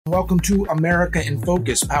Welcome to America in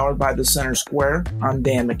Focus, powered by the Center Square. I'm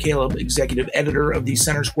Dan McCaleb, executive editor of the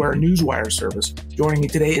Center Square Newswire service. Joining me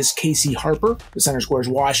today is Casey Harper, the Center Square's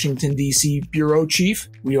Washington, D.C. bureau chief.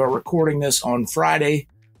 We are recording this on Friday,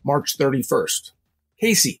 March 31st.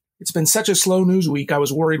 Casey, it's been such a slow news week, I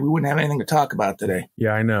was worried we wouldn't have anything to talk about today.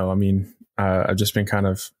 Yeah, I know. I mean, I've just been kind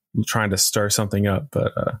of trying to stir something up.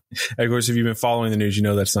 But of course, if you've been following the news, you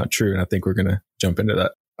know that's not true. And I think we're going to jump into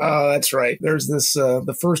that. That's right. There's this,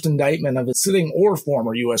 the first indictment of a sitting or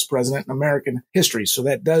former U.S. president in American history. So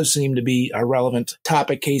that does seem to be a relevant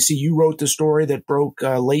topic. Casey, you wrote the story that broke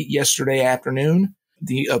late yesterday afternoon.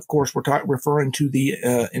 Of course, we're referring to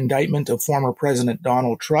the indictment of former President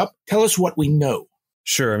Donald Trump. Tell us what we know.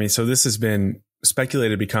 Sure. I mean, so this has been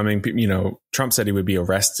speculated becoming, Trump said he would be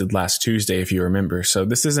arrested last Tuesday, if you remember. So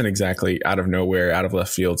this isn't exactly out of nowhere, out of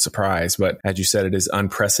left field surprise. But as you said, it is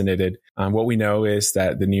unprecedented. What we know is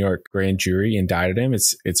that the New York grand jury indicted him.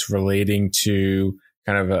 It's relating to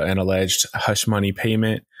kind of an alleged hush money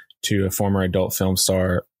payment to a former adult film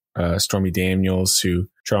star, Stormy Daniels, who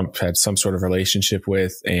Trump had some sort of relationship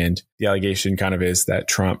with. And the allegation kind of is that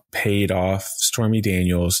Trump paid off Stormy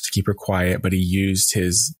Daniels to keep her quiet, but he used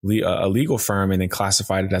his a legal firm and then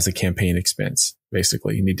classified it as a campaign expense,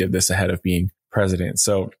 basically. And he did this ahead of being president.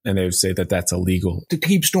 So, and they would say that that's illegal. To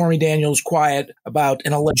keep Stormy Daniels quiet about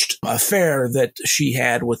an alleged affair that she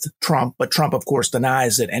had with Trump. But Trump, of course,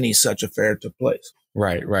 denies that any such affair took place.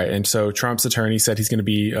 Right. And so Trump's attorney said he's going to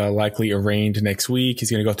be likely arraigned next week. He's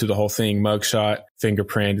going to go through the whole thing. Mugshot,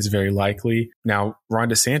 fingerprint is very likely. Now, Ron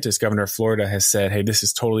DeSantis, governor of Florida, has said, hey, this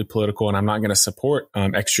is totally political and I'm not going to support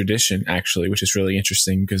extradition, actually, which is really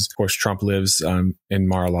interesting because, of course, Trump lives in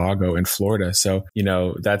Mar-a-Lago in Florida. So,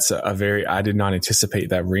 that's I did not anticipate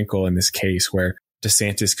that wrinkle in this case where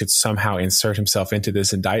DeSantis could somehow insert himself into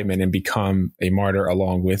this indictment and become a martyr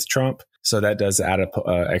along with Trump. So that does add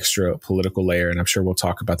a extra political layer. And I'm sure we'll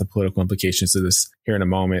talk about the political implications of this here in a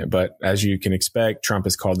moment. But as you can expect, Trump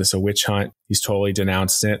has called this a witch hunt. He's totally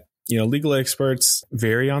denounced it. Legal experts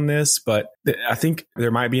vary on this, but I think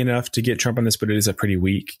there might be enough to get Trump on this, but it is a pretty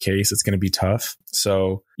weak case. It's going to be tough.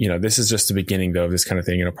 So, this is just the beginning, though, of this kind of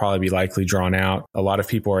thing. It'll probably be likely drawn out. A lot of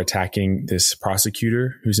people are attacking this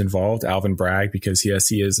prosecutor who's involved, Alvin Bragg, because he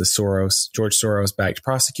is a George Soros-backed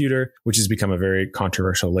prosecutor, which has become a very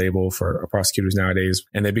controversial label for prosecutors nowadays.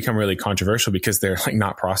 And they become really controversial because they're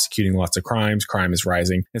not prosecuting lots of crimes. Crime is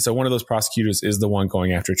rising. And so one of those prosecutors is the one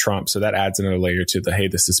going after Trump. So that adds another layer to hey,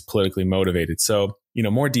 this is politically motivated. So,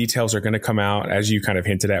 more details are going to come out, as you kind of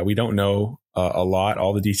hinted at. We don't know a lot.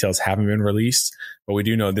 All the details haven't been released, but we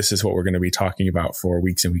do know this is what we're going to be talking about for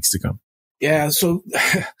weeks and weeks to come. Yeah, so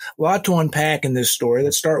a lot to unpack in this story.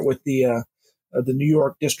 Let's start with the New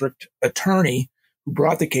York district attorney who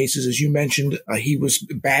brought the cases. As you mentioned, he was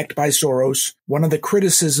backed by Soros. One of the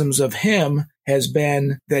criticisms of him has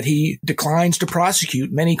been that he declines to prosecute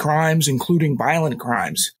many crimes, including violent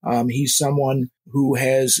crimes. He's someone who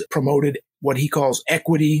has promoted what he calls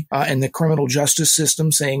equity in the criminal justice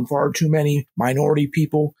system, saying far too many minority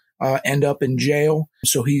people end up in jail.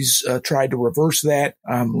 So he's tried to reverse that,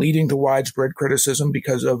 leading to widespread criticism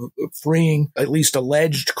because of freeing at least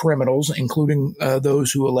alleged criminals, including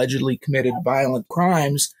those who allegedly committed violent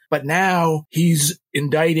crimes. But now he's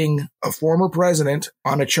indicting a former president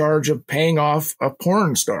on a charge of paying off a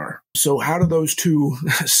porn star. So how do those two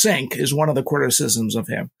sync is one of the criticisms of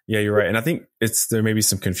him. Yeah, you're right. And I think there may be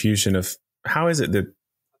some confusion of how is it that,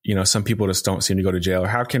 some people just don't seem to go to jail, or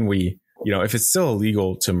how can we, if it's still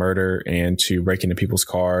illegal to murder and to break into people's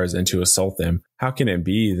cars and to assault them, how can it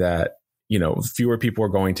be that, fewer people are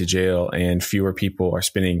going to jail and fewer people are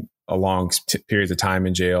spending a long periods of time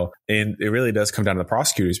in jail? And it really does come down to the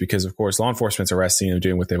prosecutors because, of course, law enforcement's arresting and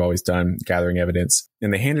doing what they've always done, gathering evidence.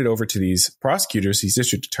 And they hand it over to these prosecutors, these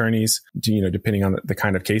district attorneys, depending on the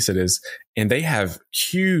kind of case it is. And they have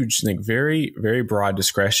huge, very, very broad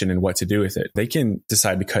discretion in what to do with it. They can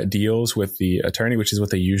decide to cut deals with the attorney, which is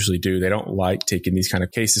what they usually do. They don't like taking these kind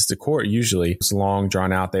of cases to court. Usually it's long,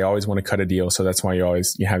 drawn out. They always want to cut a deal. So that's why you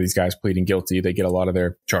have these guys pleading guilty. They get a lot of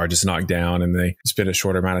their charges knocked down and they spend a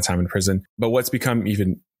shorter amount of time in prison. But what's become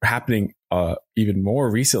happening even more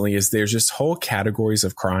recently is there's just whole categories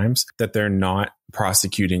of crimes that they're not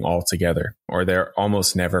prosecuting altogether, or they're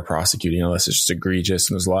almost never prosecuting unless it's just egregious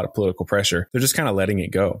and there's a lot of political pressure. They're just kind of letting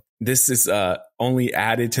it go. This is only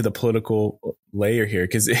added to the political layer here,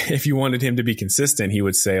 because if you wanted him to be consistent, he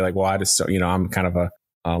would say well, I'm kind of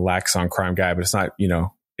a lax on crime guy, but it's not,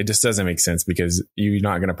 it just doesn't make sense because you're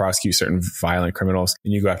not going to prosecute certain violent criminals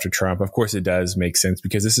and you go after Trump. Of course, it does make sense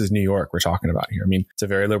because this is New York we're talking about here. I mean, it's a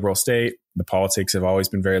very liberal state. The politics have always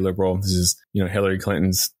been very liberal. This is, Hillary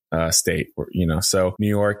Clinton's state, so New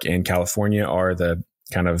York and California are the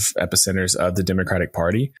kind of epicenters of the Democratic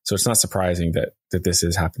Party. So it's not surprising that this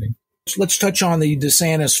is happening. So let's touch on the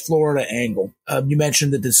DeSantis Florida angle. You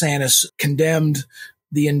mentioned that DeSantis condemned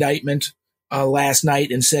the indictment last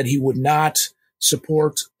night and said he would not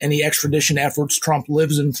support any extradition efforts. Trump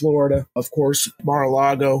lives in Florida, of course,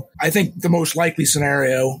 Mar-a-Lago. I think the most likely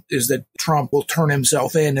scenario is that Trump will turn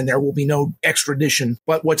himself in and there will be no extradition.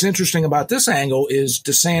 But what's interesting about this angle is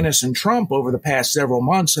DeSantis and Trump over the past several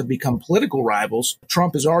months have become political rivals.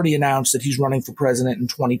 Trump has already announced that he's running for president in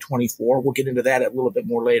 2024. We'll get into that a little bit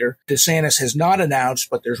more later. DeSantis has not announced,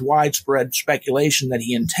 but there's widespread speculation that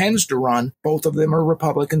he intends to run. Both of them are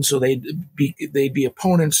Republicans, so they'd be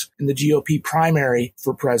opponents in the GOP primary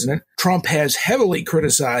for president. Trump has heavily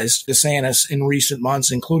criticized DeSantis in recent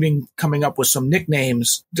months, including coming up with some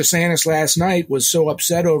nicknames. DeSantis last night was so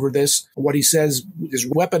upset over this, what he says is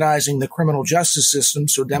weaponizing the criminal justice system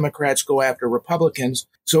so Democrats go after Republicans.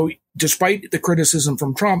 So despite the criticism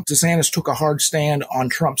from Trump, DeSantis took a hard stand on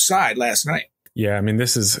Trump's side last night. Yeah, I mean,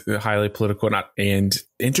 this is highly political. And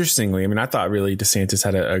interestingly, I mean, I thought really DeSantis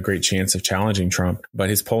had a great chance of challenging Trump, but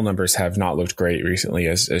his poll numbers have not looked great recently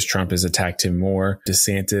as Trump has attacked him more.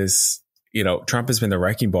 DeSantis, Trump has been the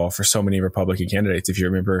wrecking ball for so many Republican candidates. If you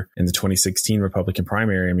remember in the 2016 Republican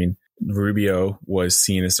primary, I mean, Rubio was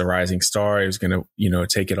seen as the rising star. He was going to,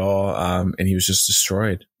 take it all. And he was just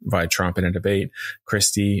destroyed by Trump in a debate.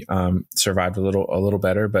 Christie, survived a little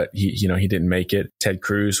better, but he didn't make it. Ted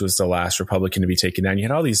Cruz was the last Republican to be taken down. You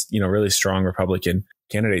had all these, really strong Republican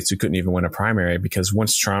candidates who couldn't even win a primary because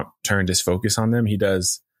once Trump turned his focus on them, he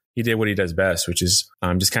did what he does best, which is,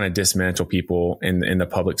 just kind of dismantle people in the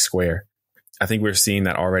public square. I think we're seeing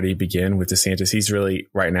that already begin with DeSantis. He's really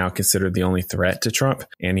right now considered the only threat to Trump,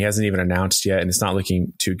 and he hasn't even announced yet, and it's not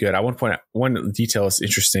looking too good. I want to point out one detail that's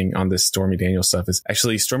interesting on this Stormy Daniels stuff is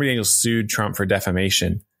actually Stormy Daniels sued Trump for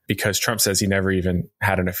defamation because Trump says he never even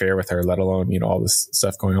had an affair with her, let alone, all this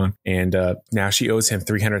stuff going on. And now she owes him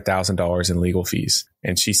 $300,000 in legal fees.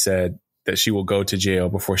 And she said that she will go to jail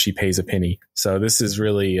before she pays a penny. So this is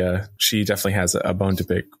really, she definitely has a bone to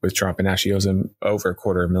pick with Trump, and now she owes him over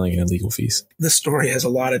 $250,000 in legal fees. This story has a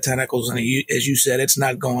lot of tentacles, and as you said, it's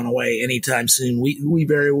not going away anytime soon. We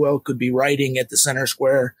very well could be writing at the Center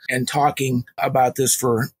Square and talking about this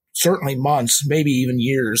for certainly months, maybe even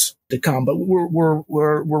years to come. But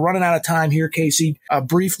we're running out of time here, Casey.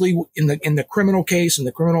 Briefly, in the criminal case and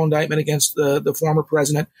the criminal indictment against the former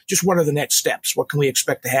president, just what are the next steps? What can we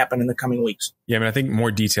expect to happen in the coming weeks? Yeah, I mean, I think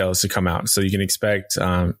more details to come out. So you can expect it's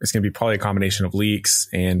going to be probably a combination of leaks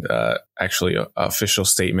and actually official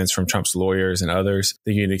statements from Trump's lawyers and others. I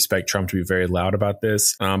think you can expect Trump to be very loud about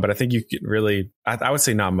this. But I think you could really, I would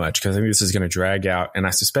say not much, because I think this is going to drag out. And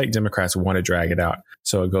I suspect Democrats want to drag it out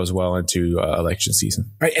so it goes well into election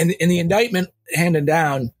season. Right. And in the indictment handed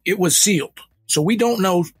down, it was sealed. So we don't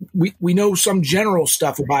know. We know some general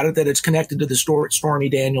stuff about it, that it's connected to the Stormy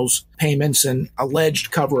Daniels payments and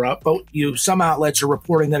alleged cover up. But some outlets are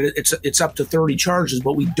reporting that it's up to 30 charges,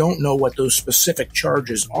 but we don't know what those specific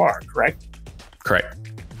charges are. Correct? Correct.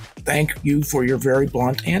 Thank you for your very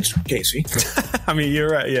blunt answer, Casey. I mean, you're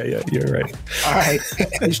right. Yeah, you're right. All right.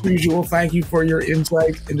 As usual, thank you for your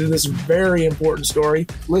insight into this very important story.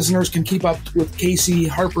 Listeners can keep up with Casey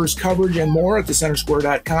Harper's coverage and more at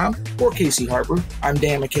thecentersquare.com. For Casey Harper, I'm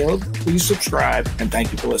Dan McCaleb. Please subscribe, and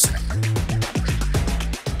thank you for listening.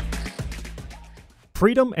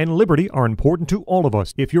 Freedom and liberty are important to all of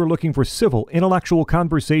us. If you're looking for civil, intellectual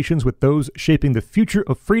conversations with those shaping the future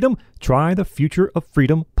of freedom, try the Future of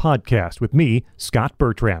Freedom podcast with me, Scott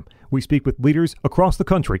Bertram. We speak with leaders across the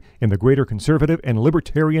country in the greater conservative and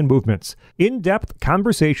libertarian movements. In-depth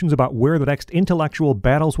conversations about where the next intellectual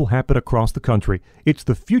battles will happen across the country. It's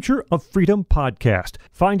the Future of Freedom podcast.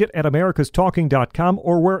 Find it at americastalking.com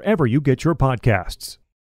or wherever you get your podcasts.